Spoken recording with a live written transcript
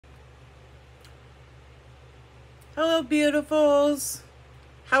Hello, beautifuls.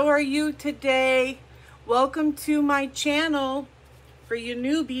 How are you today? Welcome to my channel. For you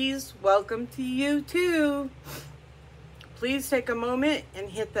newbies, welcome to you too. Please take a moment and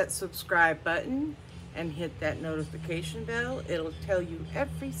hit that subscribe button and hit that notification bell. It'll tell you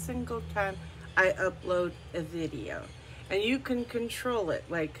every single time I upload a video. And you can control it,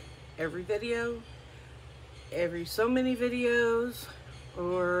 like every video, every so many videos,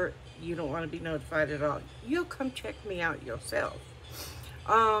 or you don't want to be notified at all. You'll come check me out yourself.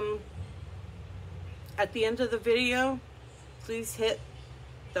 At the end of the video, please hit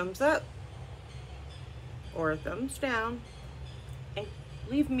thumbs up or a thumbs down and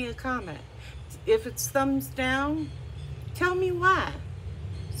leave me a comment. If it's thumbs down, tell me why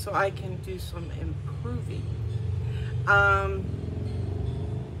so I can do some improving. I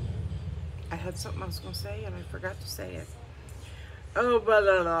had something I was going to say and I forgot to say it. Oh, blah,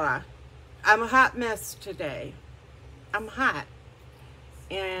 blah, blah. I'm a hot mess today. I'm hot.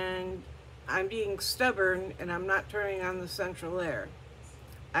 And I'm being stubborn and I'm not turning on the central air.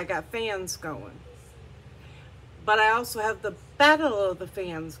 I got fans going. But I also have the battle of the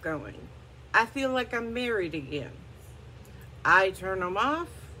fans going. I feel like I'm married again. I turn them off.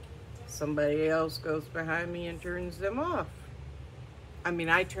 Somebody else goes behind me and turns them off. I mean,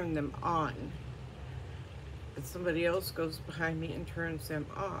 I turn them on. But somebody else goes behind me and turns them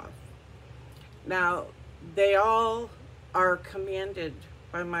off. Now, they all are commanded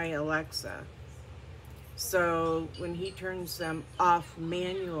by my Alexa. So when he turns them off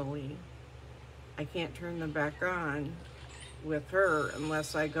manually, I can't turn them back on with her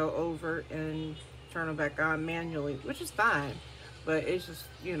unless I go over and turn them back on manually, which is fine. But it's just,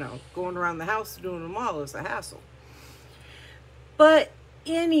 you know, going around the house doing them all is a hassle. But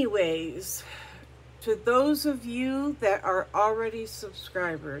anyways, to those of you that are already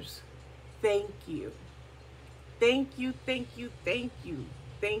subscribers, thank you. Thank you, thank you, thank you.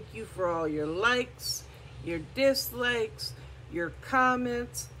 Thank you for all your likes, your dislikes, your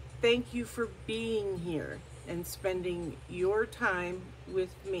comments. Thank you for being here and spending your time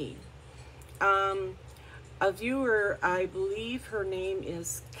with me. A viewer, I believe her name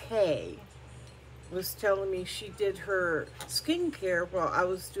is Kay, was telling me she did her skincare while I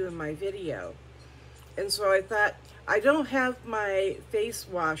was doing my video. And so I thought, I don't have my face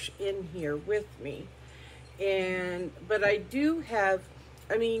wash in here with me. But I do have,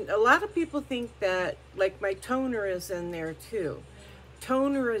 I mean, a lot of people think that, like, my toner is in there too.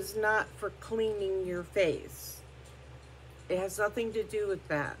 Toner is not for cleaning your face. It has nothing to do with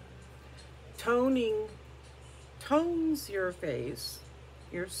that. Toning tones your face,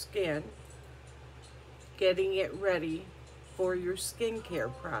 your skin, getting it ready for your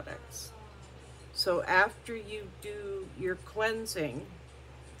skincare products. So after you do your cleansing,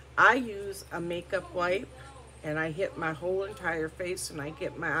 I use a makeup wipe and I hit my whole entire face and I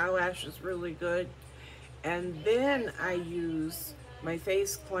get my eyelashes really good. And then I use my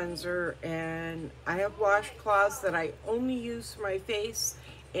face cleanser, and I have washcloths that I only use for my face,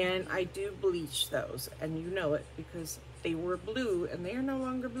 and I do bleach those. And you know it because they were blue and they are no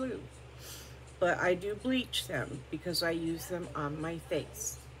longer blue. But I do bleach them because I use them on my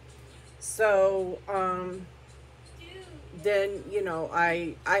face. So, then, you know,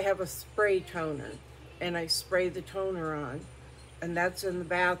 I have a spray toner, and I spray the toner on, and that's in the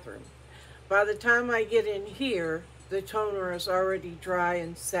bathroom. By the time I get in here, the toner is already dry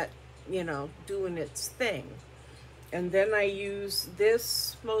and set, you know, doing its thing. And then I use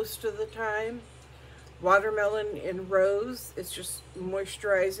this most of the time, watermelon and rose. It's just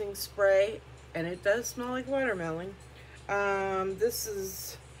moisturizing spray, and it does smell like watermelon. This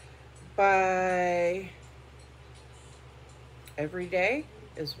is by Everyday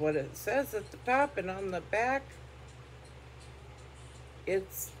is what it says at the top, and on the back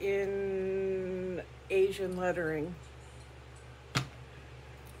it's in Asian lettering.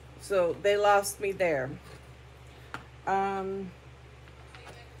 So they lost me there. And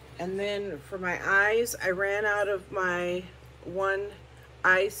then for my eyes, I ran out of my one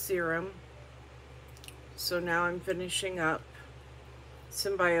eye serum, so now I'm finishing up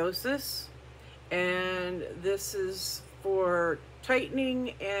Symbiosis, and this is for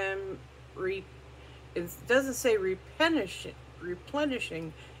tightening and it doesn't say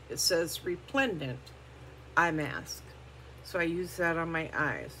replenishing, it says resplendent eye mask. So I use that on my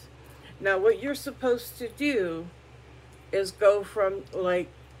eyes. Now what you're supposed to do is go from like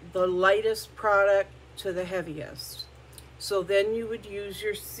the lightest product to the heaviest. So then you would use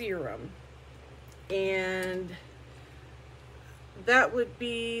your serum, and that would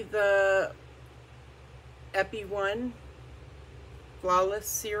be the Epi 1 Flawless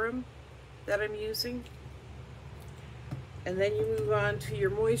Serum that I'm using. And then you move on to your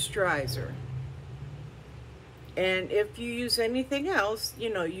moisturizer. And if you use anything else, you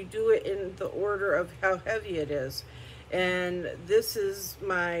know, you do it in the order of how heavy it is. And this is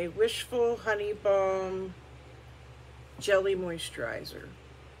my Wishful Honey Balm Jelly Moisturizer.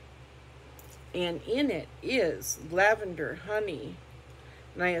 And in it is lavender, honey,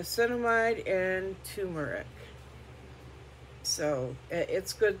 niacinamide, and turmeric. So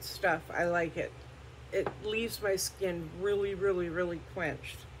it's good stuff. I like it. It leaves my skin really, really, really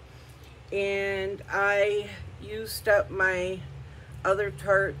quenched. And I used up my other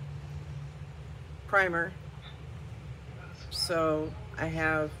Tarte primer. So I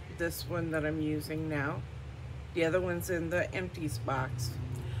have this one that I'm using now. The other one's in the empties box.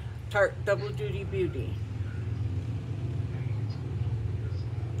 Tarte Double Duty Beauty.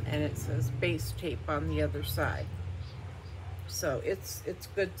 And it says base tape on the other side. So it's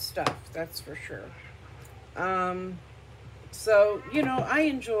good stuff, that's for sure. So, you know, I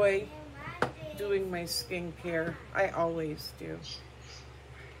enjoy doing my skincare. I always do.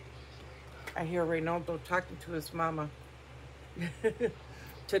 I hear Reynaldo talking to his mama.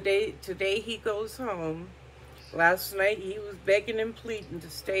 Today he goes home. Last night he was begging and pleading to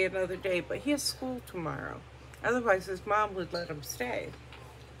stay another day, but he has school tomorrow. Otherwise his mom would let him stay.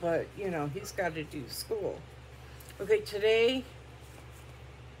 But, you know, he's got to do school. Okay, today,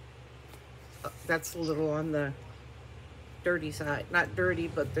 that's a little on the dirty side. Not dirty,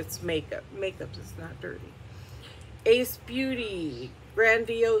 but it's makeup. Makeup is not dirty. Ace Beauty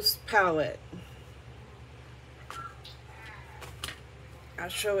Grandiose Palette. I'll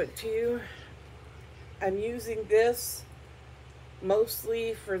show it to you. I'm using this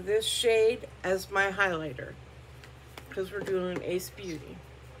mostly for this shade as my highlighter because we're doing Ace Beauty.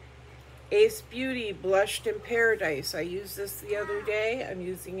 Ace Beauty Blushed in Paradise. I used this the other day. I'm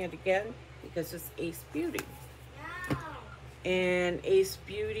using it again because it's Ace Beauty. And Ace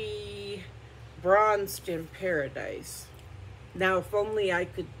Beauty Bronzed in Paradise. Now, if only I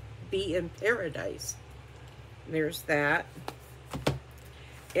could be in paradise. There's that.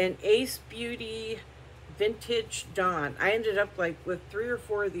 And Ace Beauty Vintage Dawn. I ended up like with 3 or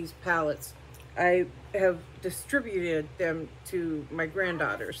 4 of these palettes. I have distributed them to my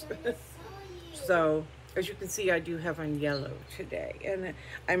granddaughters. So, as you can see, I do have on yellow today. And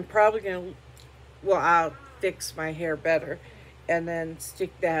I'm probably going to, well, I'll fix my hair better and then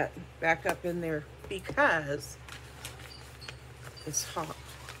stick that back up in there because it's hot.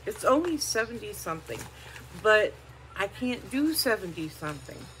 It's only 70-something, but I can't do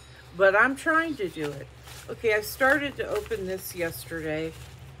 70-something. But I'm trying to do it. Okay, I started to open this yesterday.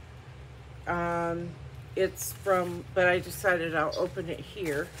 It's from, but I decided I'll open it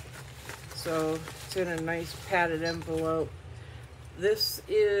here. So it's in a nice padded envelope. This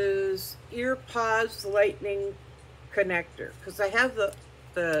is EarPods Lightning Connector because I have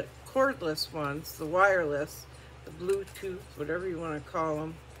the cordless ones, the wireless, the Bluetooth, whatever you want to call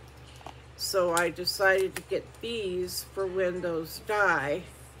them. So I decided to get these for when those die.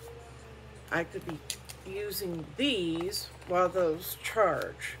 I could be using these while those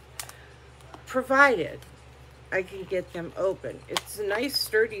charge, provided I can get them open. It's a nice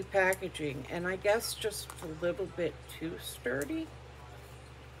sturdy packaging, and I guess just a little bit too sturdy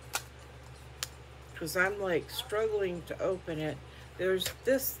because I'm like struggling to open it. There's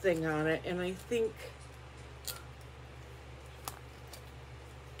this thing on it, and I think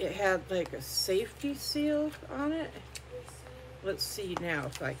it had like a safety seal on it. Let's see now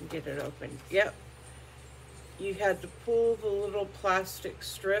if I can get it open. Yep. You had to pull the little plastic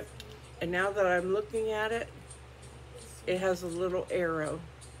strip, and now that I'm looking at it, it has a little arrow.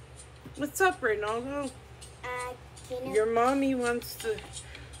 What's up, Reynaldo? Your mommy wants to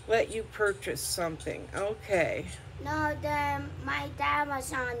let you purchase something. Okay. No, my dad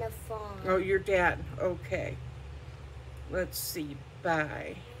was on the phone. Oh, your dad. Okay. Let's see.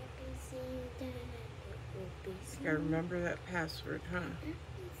 Bye. I remember that password, huh?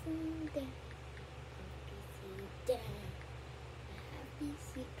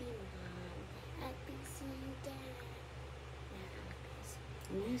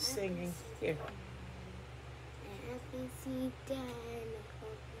 What are you singing? Here.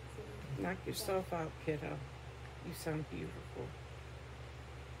 Knock yourself out, kiddo. You sound beautiful.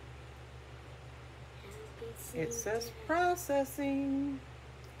 It says processing.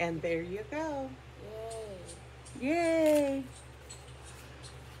 And there you go. Yay!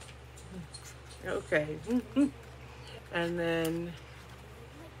 Okay. And then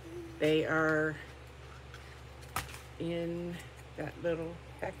they are in that little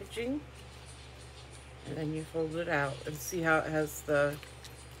packaging. And then you fold it out and see how it has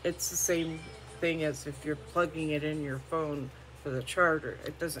it's the same thing is if you're plugging it in your phone for the charger.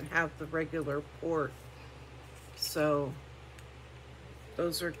 It doesn't have the regular port. So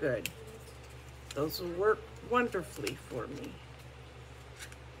those are good. Those will work wonderfully for me.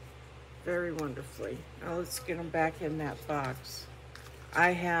 Very wonderfully. Now let's get them back in that box.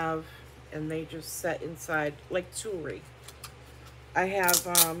 I have, and they just set inside like jewelry. I have,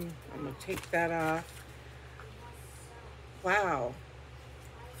 I'm gonna take that off. Wow.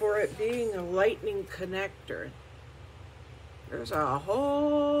 For it being a lightning connector, there's a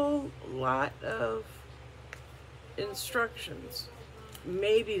whole lot of instructions.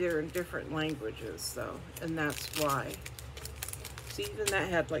 Maybe they're in different languages though, and that's why. See, even that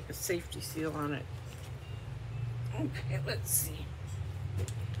had like a safety seal on it. Okay, let's see.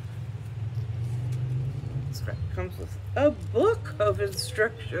 It comes with a book of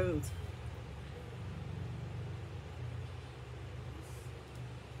instructions.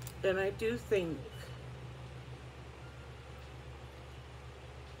 And I do think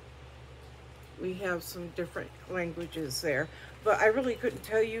we have some different languages there, but I really couldn't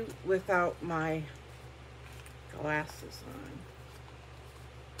tell you without my glasses on.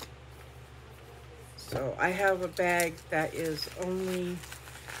 So I have a bag that is only,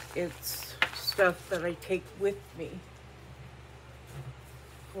 it's stuff that I take with me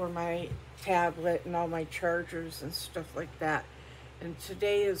for my tablet and all my chargers and stuff like that. And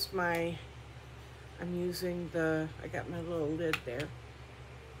today is my, I'm using the, I got my little lid there,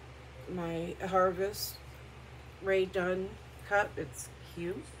 my Harvest Ray Dunn cup. It's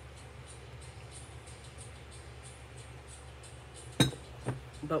cute.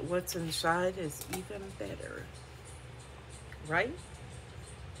 But what's inside is even better, right?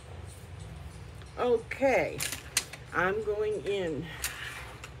 Okay, I'm going in.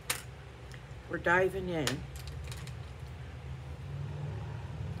 We're diving in.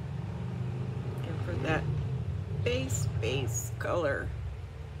 And for that base color,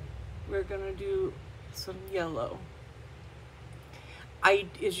 we're gonna do some yellow.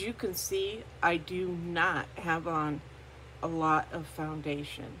 As you can see, I do not have on a lot of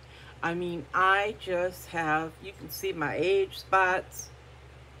foundation. I mean, I just have, you can see my age spots.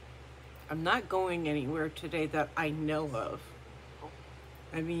 I'm not going anywhere today that I know of.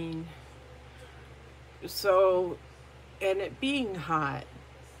 I mean, so, and it being hot,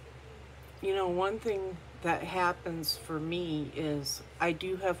 you know, one thing that happens for me is I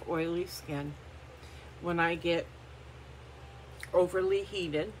do have oily skin. When I get overly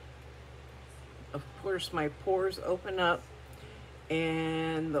heated, of course my pores open up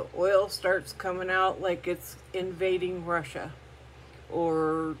and the oil starts coming out like it's invading Russia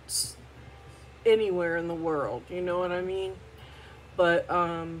or anywhere in the world, you know what I mean? But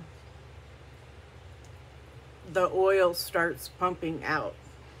the oil starts pumping out.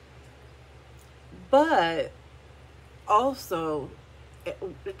 But also,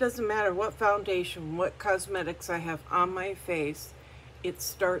 it doesn't matter what foundation, what cosmetics I have on my face, it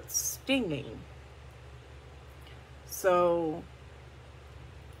starts stinging. So,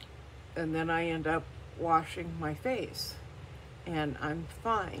 and then I end up washing my face and I'm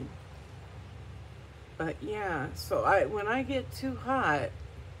fine. But yeah, so when I get too hot,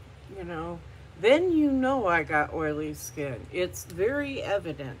 you know, then you know I got oily skin. It's very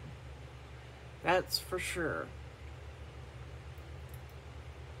evident. That's for sure.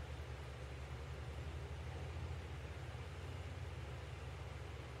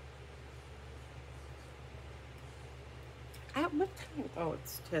 At what time? Oh,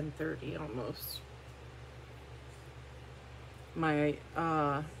 it's 10:30 almost. My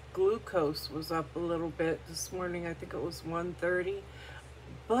glucose was up a little bit this morning. I think it was 1:30.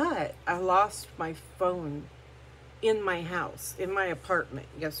 But I lost my phone in my house, in my apartment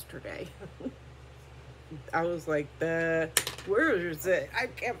yesterday. I was like, where is it? I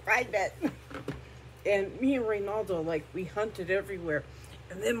can't find it. And me and Reynaldo, like, we hunted everywhere.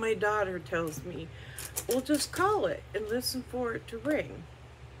 And then my daughter tells me, well, just call it and listen for it to ring.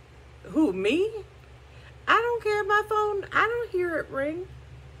 Who, me? I don't care my phone. I don't hear it ring.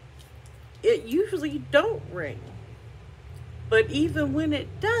 It usually don't ring. But even when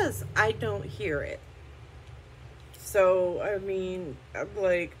it does, I don't hear it. So, I mean, I'm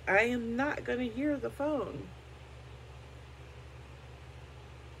like, I am not going to hear the phone.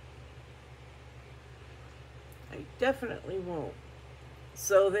 I definitely won't.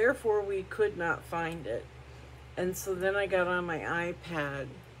 So, therefore, we could not find it. And so then I got on my iPad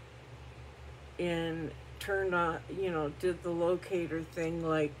and turned on, you know, did the locator thing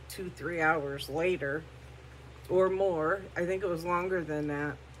like 2-3 hours later or more. I think it was longer than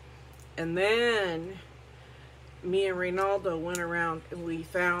that. And then me and Reynaldo went around and we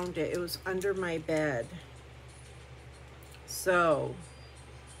found it. It was under my bed. So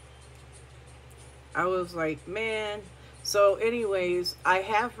I was like, man. So anyways, I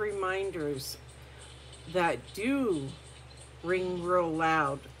have reminders that do ring real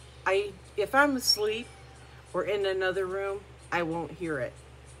loud. If I'm asleep or in another room, I won't hear it.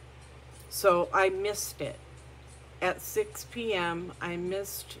 So I missed it. At 6 p.m., I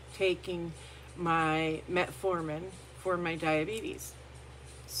missed taking my metformin for my diabetes.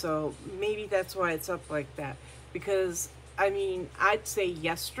 So maybe that's why it's up like that. Because, I mean, I'd say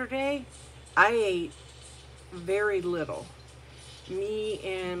yesterday, I ate very little. Me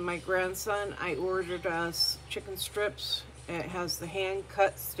and my grandson, I ordered us chicken strips. It has the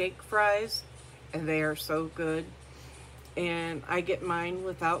hand-cut steak fries, and they are so good. And I get mine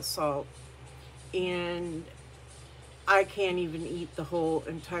without salt. And I can't even eat the whole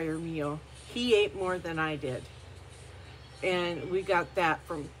entire meal. He ate more than I did. And we got that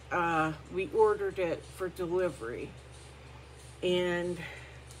from, we ordered it for delivery. And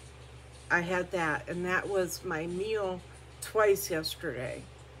I had that, and that was my meal twice yesterday.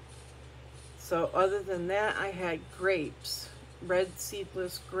 So other than that, I had grapes, red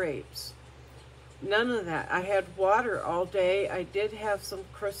seedless grapes. None of that. I had water all day. I did have some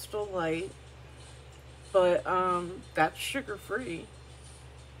Crystal Light, but that's sugar-free,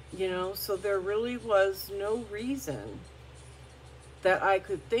 you know, so there really was no reason that I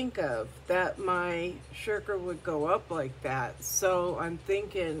could think of that my sugar would go up like that. So I'm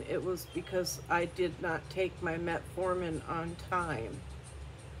thinking it was because I did not take my metformin on time.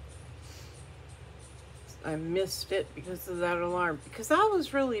 I missed it because of that alarm, because I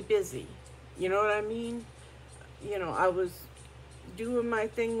was really busy. You know what I mean? You know, I was doing my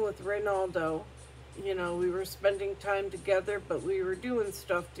thing with Reynaldo. You know, we were spending time together, but we were doing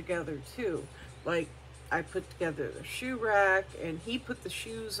stuff together too. Like, I put together the shoe rack, and he put the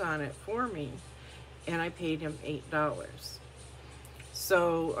shoes on it for me, and I paid him $8.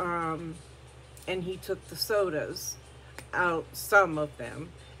 So, and he took the sodas out, some of them,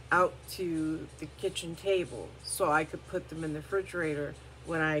 out to the kitchen table so I could put them in the refrigerator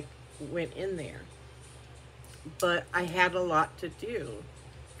when I went in there. But I had a lot to do.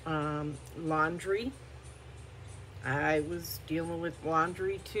 Laundry. I was dealing with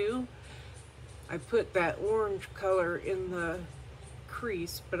laundry too. I put that orange color in the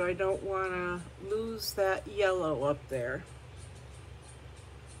crease, but I don't want to lose that yellow up there.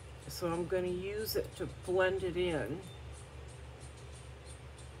 So I'm going to use it to blend it in.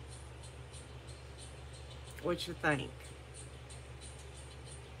 What you think?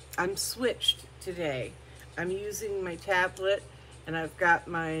 I'm switched today. I'm using my tablet, and I've got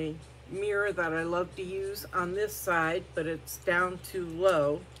my mirror that I love to use on this side, but it's down too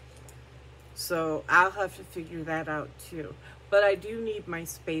low. So I'll have to figure that out too. But I do need my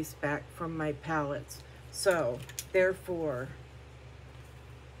space back from my pallets. So therefore,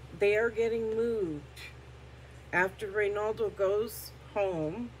 they are getting moved. After Reynaldo goes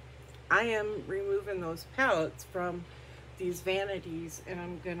home, I am removing those pallets from these vanities, and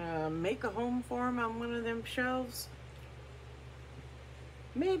I'm gonna make a home for them on one of them shelves.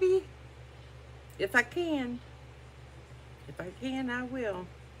 Maybe, if I can. If I can, I will.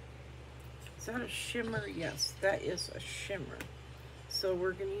 Is that a shimmer? Yes, that is a shimmer. So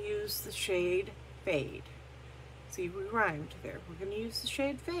we're gonna use the shade Fade. See, we rhymed there. We're gonna use the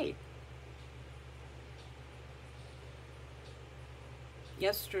shade Fade.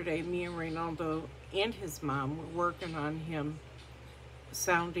 Yesterday, me and Reynaldo and his mom were working on him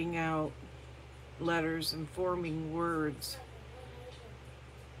sounding out letters and forming words.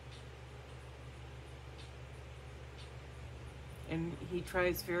 And he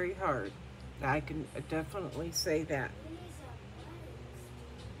tries very hard. I can definitely say that.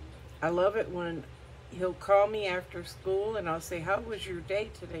 I love it when he'll call me after school and I'll say, "How was your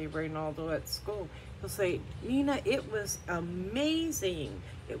day today, Reynaldo, at school?" He'll say, "Nina, it was amazing.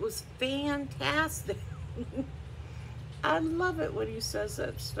 It was fantastic." I love it when he says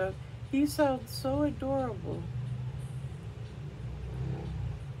that stuff. He sounds so adorable.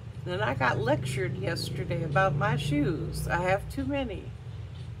 And I got lectured yesterday about my shoes. I have too many.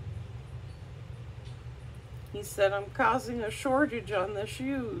 He said, "I'm causing a shortage on the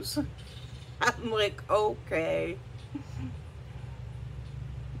shoes." I'm like, okay.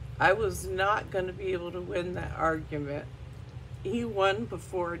 I was not going to be able to win that argument. He won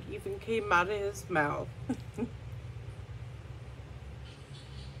before it even came out of his mouth.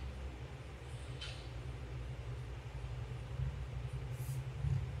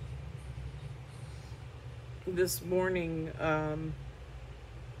 This morning,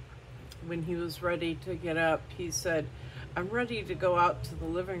 when he was ready to get up, he said, "I'm ready to go out to the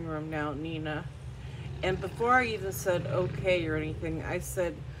living room now, Nina." And before I even said okay or anything, I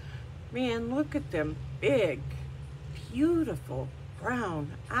said, "Man, look at them big, beautiful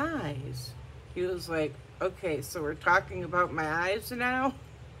brown eyes." He was like, "Okay, so we're talking about my eyes now?"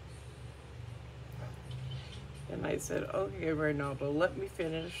 And I said, "Okay, Reynaldo, let me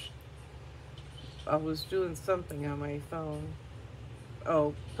finish." I was doing something on my phone.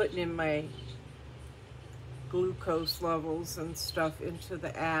 Oh, putting in my glucose levels and stuff into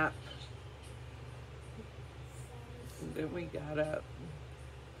the app. And then we got up.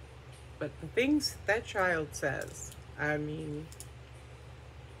 But the things that child says, I mean,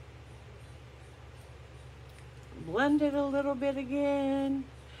 blend it a little bit again.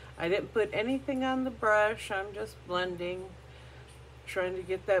 I didn't put anything on the brush. I'm just blending, trying to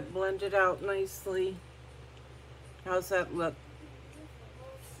get that blended out nicely. How's that look?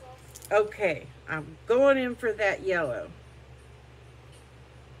 Okay, I'm going in for that yellow.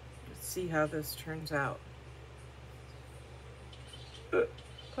 Let's see how this turns out.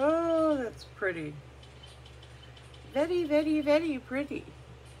 Oh, that's pretty. Very, very, very pretty.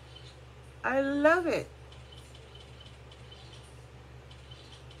 I love it.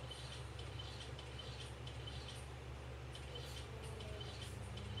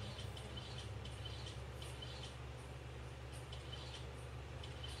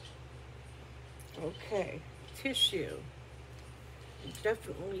 Okay, tissue. You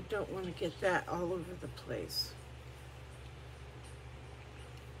definitely don't want to get that all over the place.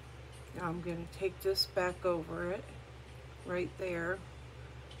 Now I'm going to take this back over it, right there,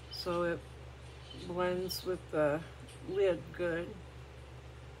 so it blends with the lid good.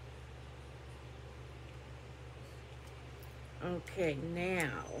 Okay,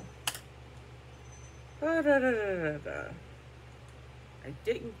 now, I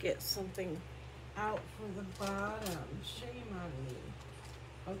didn't get something out for the bottom. Shame on me.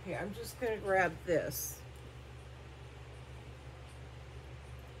 Okay, I'm just gonna grab this.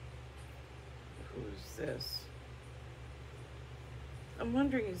 Who's this? I'm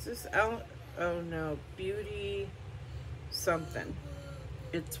wondering, is this out? Oh no, Beaty something.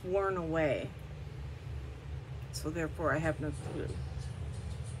 It's worn away. So therefore I have no clue.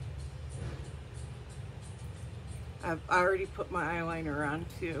 I've already put my eyeliner on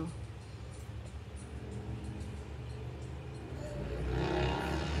too.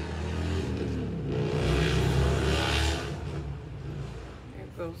 There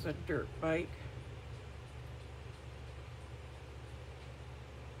goes a dirt bike.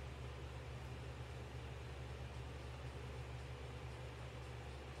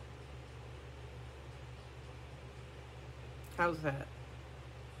 How's that?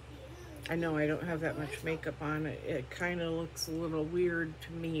 I know I don't have that much makeup on. It kind of looks a little weird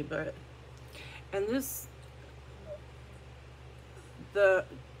to me, but, and this,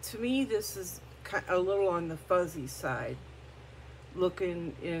 to me this is a little on the fuzzy side,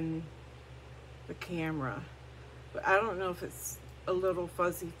 looking in the camera. But I don't know if it's a little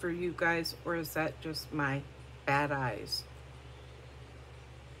fuzzy for you guys, or is that just my bad eyes?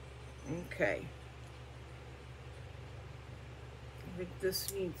 Okay. I think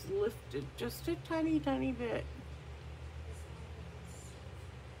this needs lifted just a tiny, tiny bit.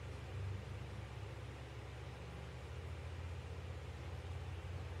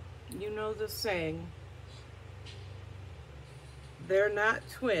 You know the saying, they're not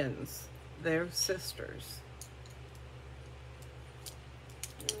twins, they're sisters.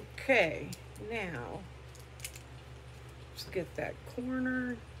 Okay, now, let's get that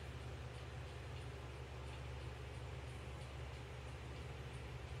corner.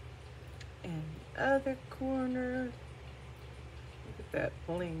 And the other corner. Look at that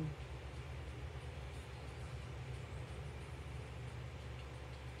bling.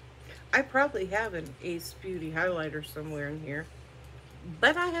 I probably have an Ace Beauty highlighter somewhere in here,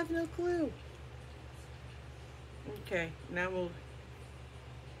 but I have no clue. Okay, now we'll,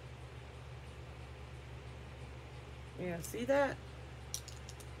 yeah, see that?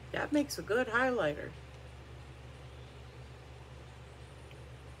 That makes a good highlighter.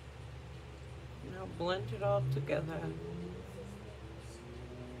 Now blend it all together.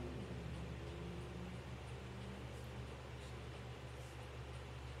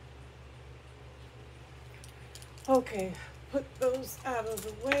 Okay, put those out of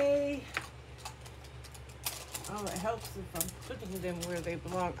the way. Oh, it helps if I'm putting them where they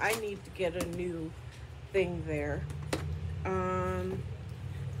belong. I need to get a new thing there.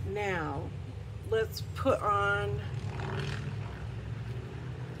 Now, let's put on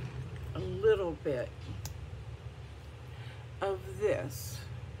a little bit of this.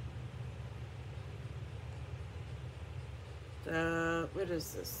 what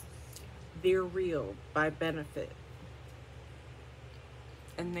is this? They're Real by Benefit.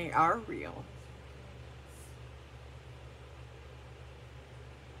 And they are real.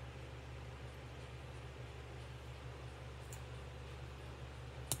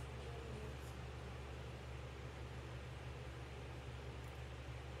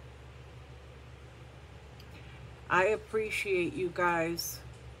 I appreciate you guys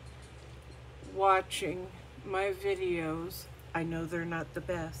watching my videos. I know they're not the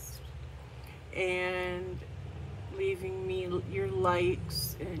best. And leaving me your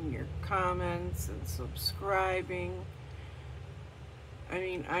likes and your comments and subscribing. I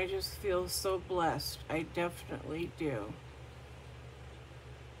mean, I just feel so blessed. I definitely do.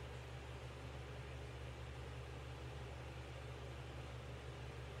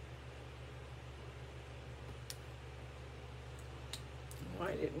 Oh,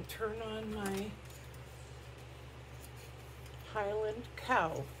 I didn't turn on my Highland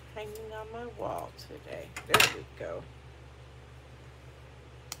cow hanging on my wall today. There we go.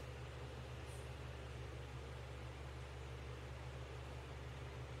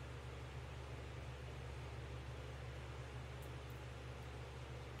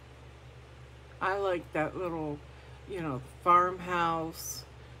 I like that little, farmhouse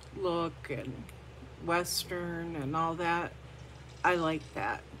look and Western and all that. I like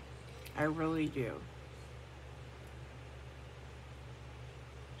that. I really do.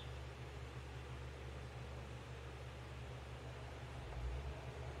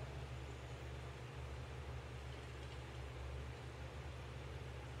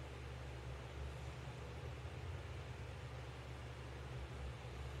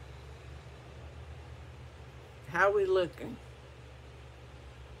 How we looking?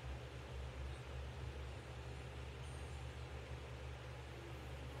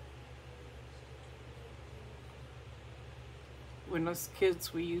 When us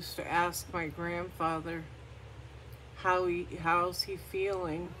kids, we used to ask my grandfather how's he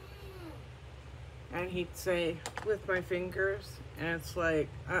feeling, and he'd say with my fingers, and it's like,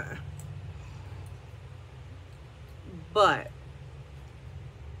 but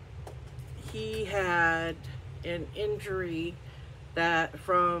he had an injury that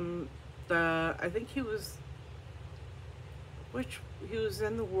from I think he was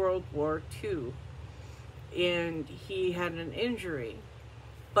in the World War II, and he had an injury,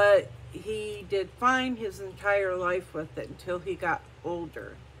 but he did fine his entire life with it until he got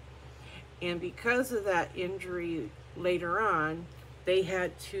older. And because of that injury later on, they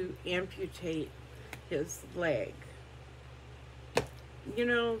had to amputate his leg.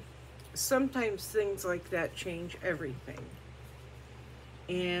 Sometimes things like that change everything.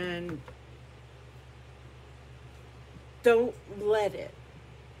 And don't let it.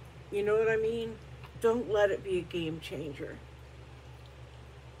 You know what I mean? Don't let it be a game changer.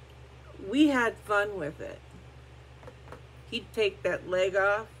 We had fun with it. He'd take that leg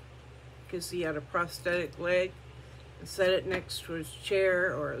off because he had a prosthetic leg and set it next to his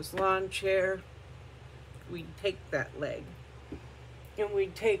chair or his lawn chair. We'd take that leg and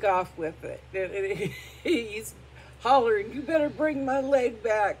we'd take off with it. And he's hollering, "You better bring my leg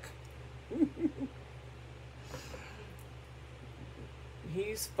back."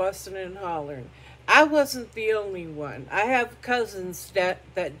 He's fussing and hollering. I wasn't the only one. I have cousins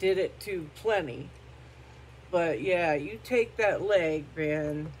that did it too, plenty. But yeah, you take that leg,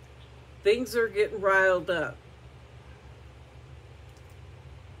 man. Things are getting riled up.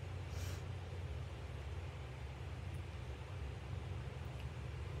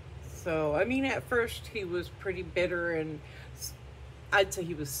 So, I mean, at first he was pretty bitter, and I'd say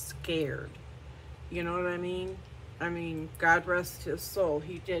he was scared. You know what I mean? I mean, God rest his soul.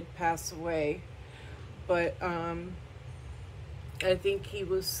 He did pass away. But I think he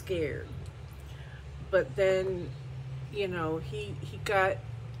was scared. But then, he got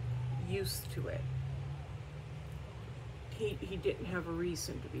used to it. He didn't have a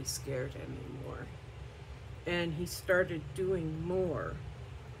reason to be scared anymore. And he started doing more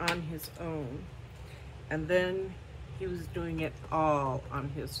on his own. And then he was doing it all on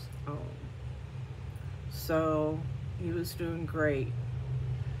his own. So he was doing great.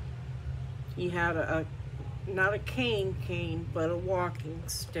 He had not a cane, but a walking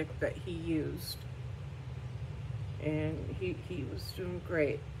stick that he used. And he was doing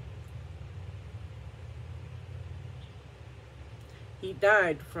great. He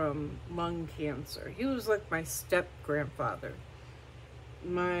died from lung cancer. He was like my step-grandfather.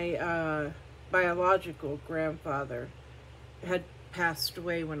 My biological grandfather had passed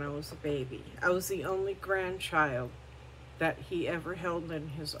away when I was a baby. I was the only grandchild that he ever held in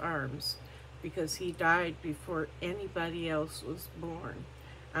his arms. because he died before anybody else was born.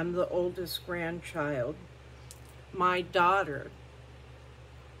 I'm the oldest grandchild. My daughter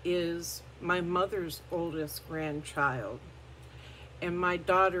is my mother's oldest grandchild. And my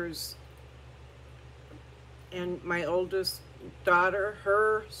oldest daughter,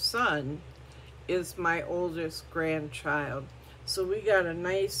 her son, is my oldest grandchild. So we had a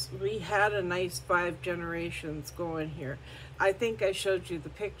nice 5 generations going here. I think I showed you the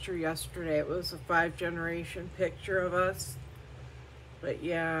picture yesterday. It was a 5-generation picture of us. But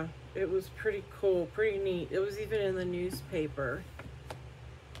yeah, it was pretty cool, pretty neat. It was even in the newspaper.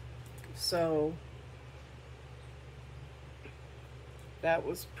 So that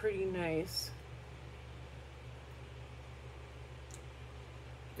was pretty nice.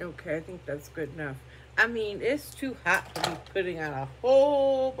 Okay, I think that's good enough. I mean, it's too hot to be putting on a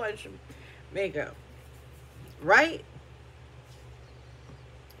whole bunch of makeup, right?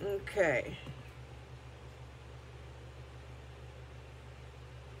 Okay.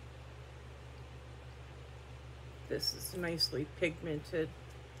 This is nicely pigmented.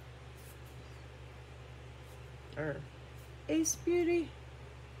 Or Ace Beauty.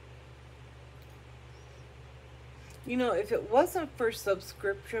 You know, if it wasn't for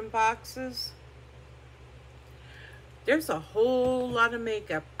subscription boxes, there's a whole lot of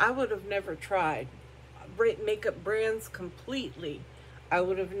makeup I would have never tried. Makeup brands completely. I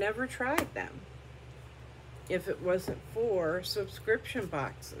would have never tried them if it wasn't for subscription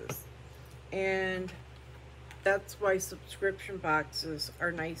boxes. And that's why subscription boxes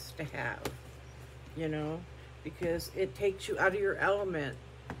are nice to have, you know, because it takes you out of your element.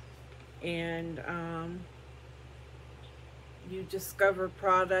 And you discover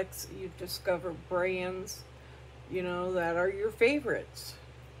products, you discover brands, you know, that are your favorites.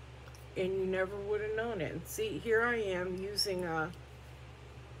 And you never would have known it. And see, here I am using a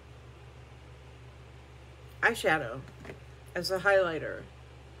eyeshadow as a highlighter.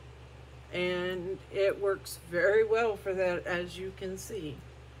 And it works very well for that, as you can see.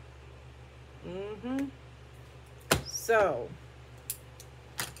 So,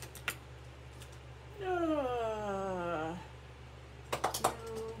 I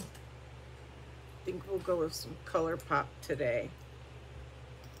think we'll go with some Color Pop today.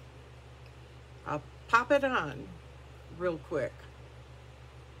 I'll pop it on real quick.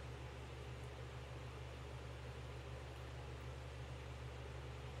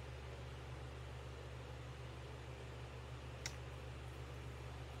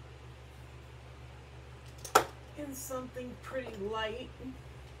 And something pretty light.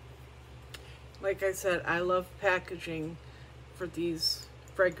 Like I said, I love packaging for these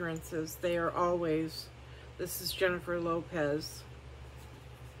fragrances. They are always, this is Jennifer Lopez.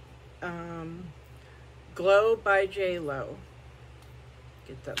 Glow by J.Lo.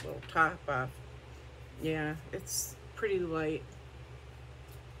 Get that little top off. Yeah, it's pretty light.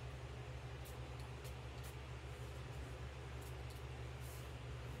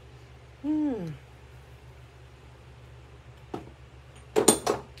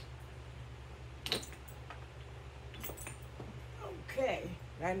 Okay,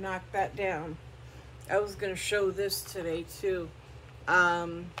 I knocked that down. I was going to show this today too.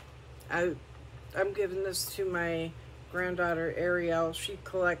 I'm giving this to my granddaughter Ariel. She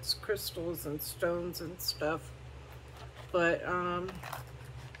collects crystals and stones and stuff, but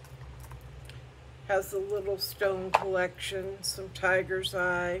has a little stone collection, some tiger's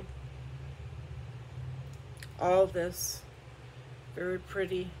eye, all this, very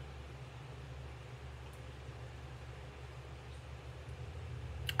pretty.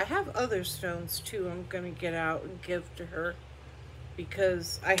 I have other stones too I'm going to get out and give to her,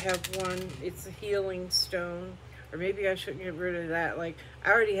 because I have one, it's a healing stone. Or maybe I shouldn't get rid of that. Like,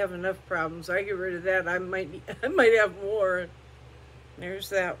 I already have enough problems. I get rid of that, I might have more. There's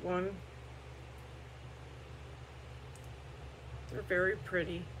that one. They're very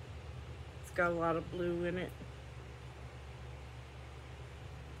pretty. It's got a lot of blue in it.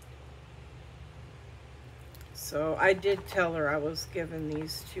 So I did tell her I was giving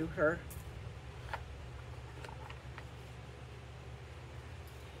these to her.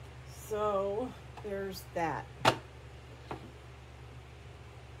 So there's that.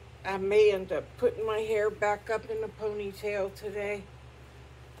 I may end up putting my hair back up in a ponytail today.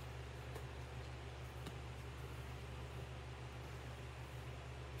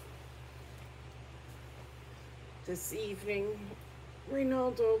 This evening,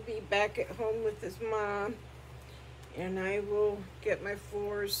 Ronaldo will be back at home with his mom, and I will get my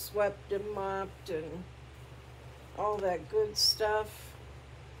floors swept and mopped and all that good stuff.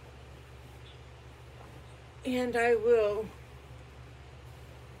 And I will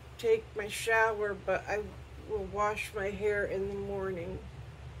take my shower, but I will wash my hair in the morning.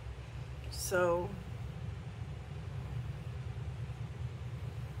 So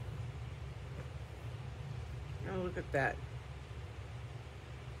oh, look at that.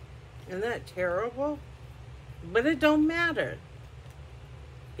 Isn't that terrible? But it don't matter.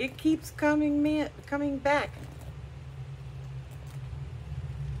 It keeps coming back.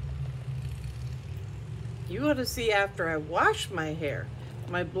 You ought to see after I wash my hair.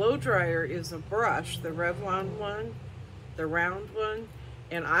 My blow dryer is a brush, the Revlon one, the round one,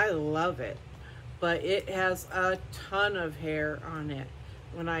 and I love it. But it has a ton of hair on it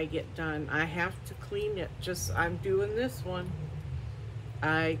when I get done. I have to clean it. I'm doing this one.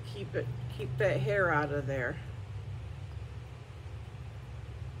 I keep that hair out of there.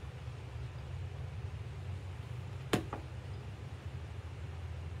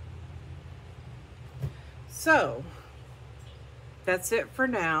 So that's it for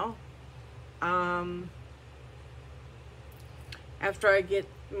now. After I get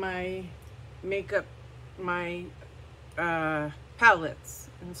my makeup, my palettes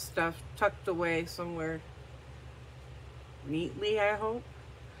and stuff tucked away somewhere neatly, I hope,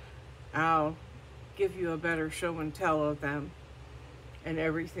 I'll give you a better show and tell of them and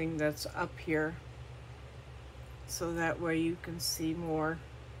everything that's up here, so that way you can see more.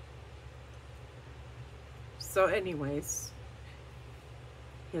 So anyways,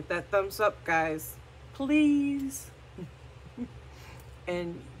 hit that thumbs up, guys, please.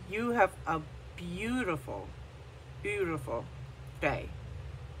 And you have a beautiful, beautiful day.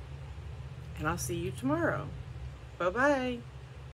 And I'll see you tomorrow. Bye-bye.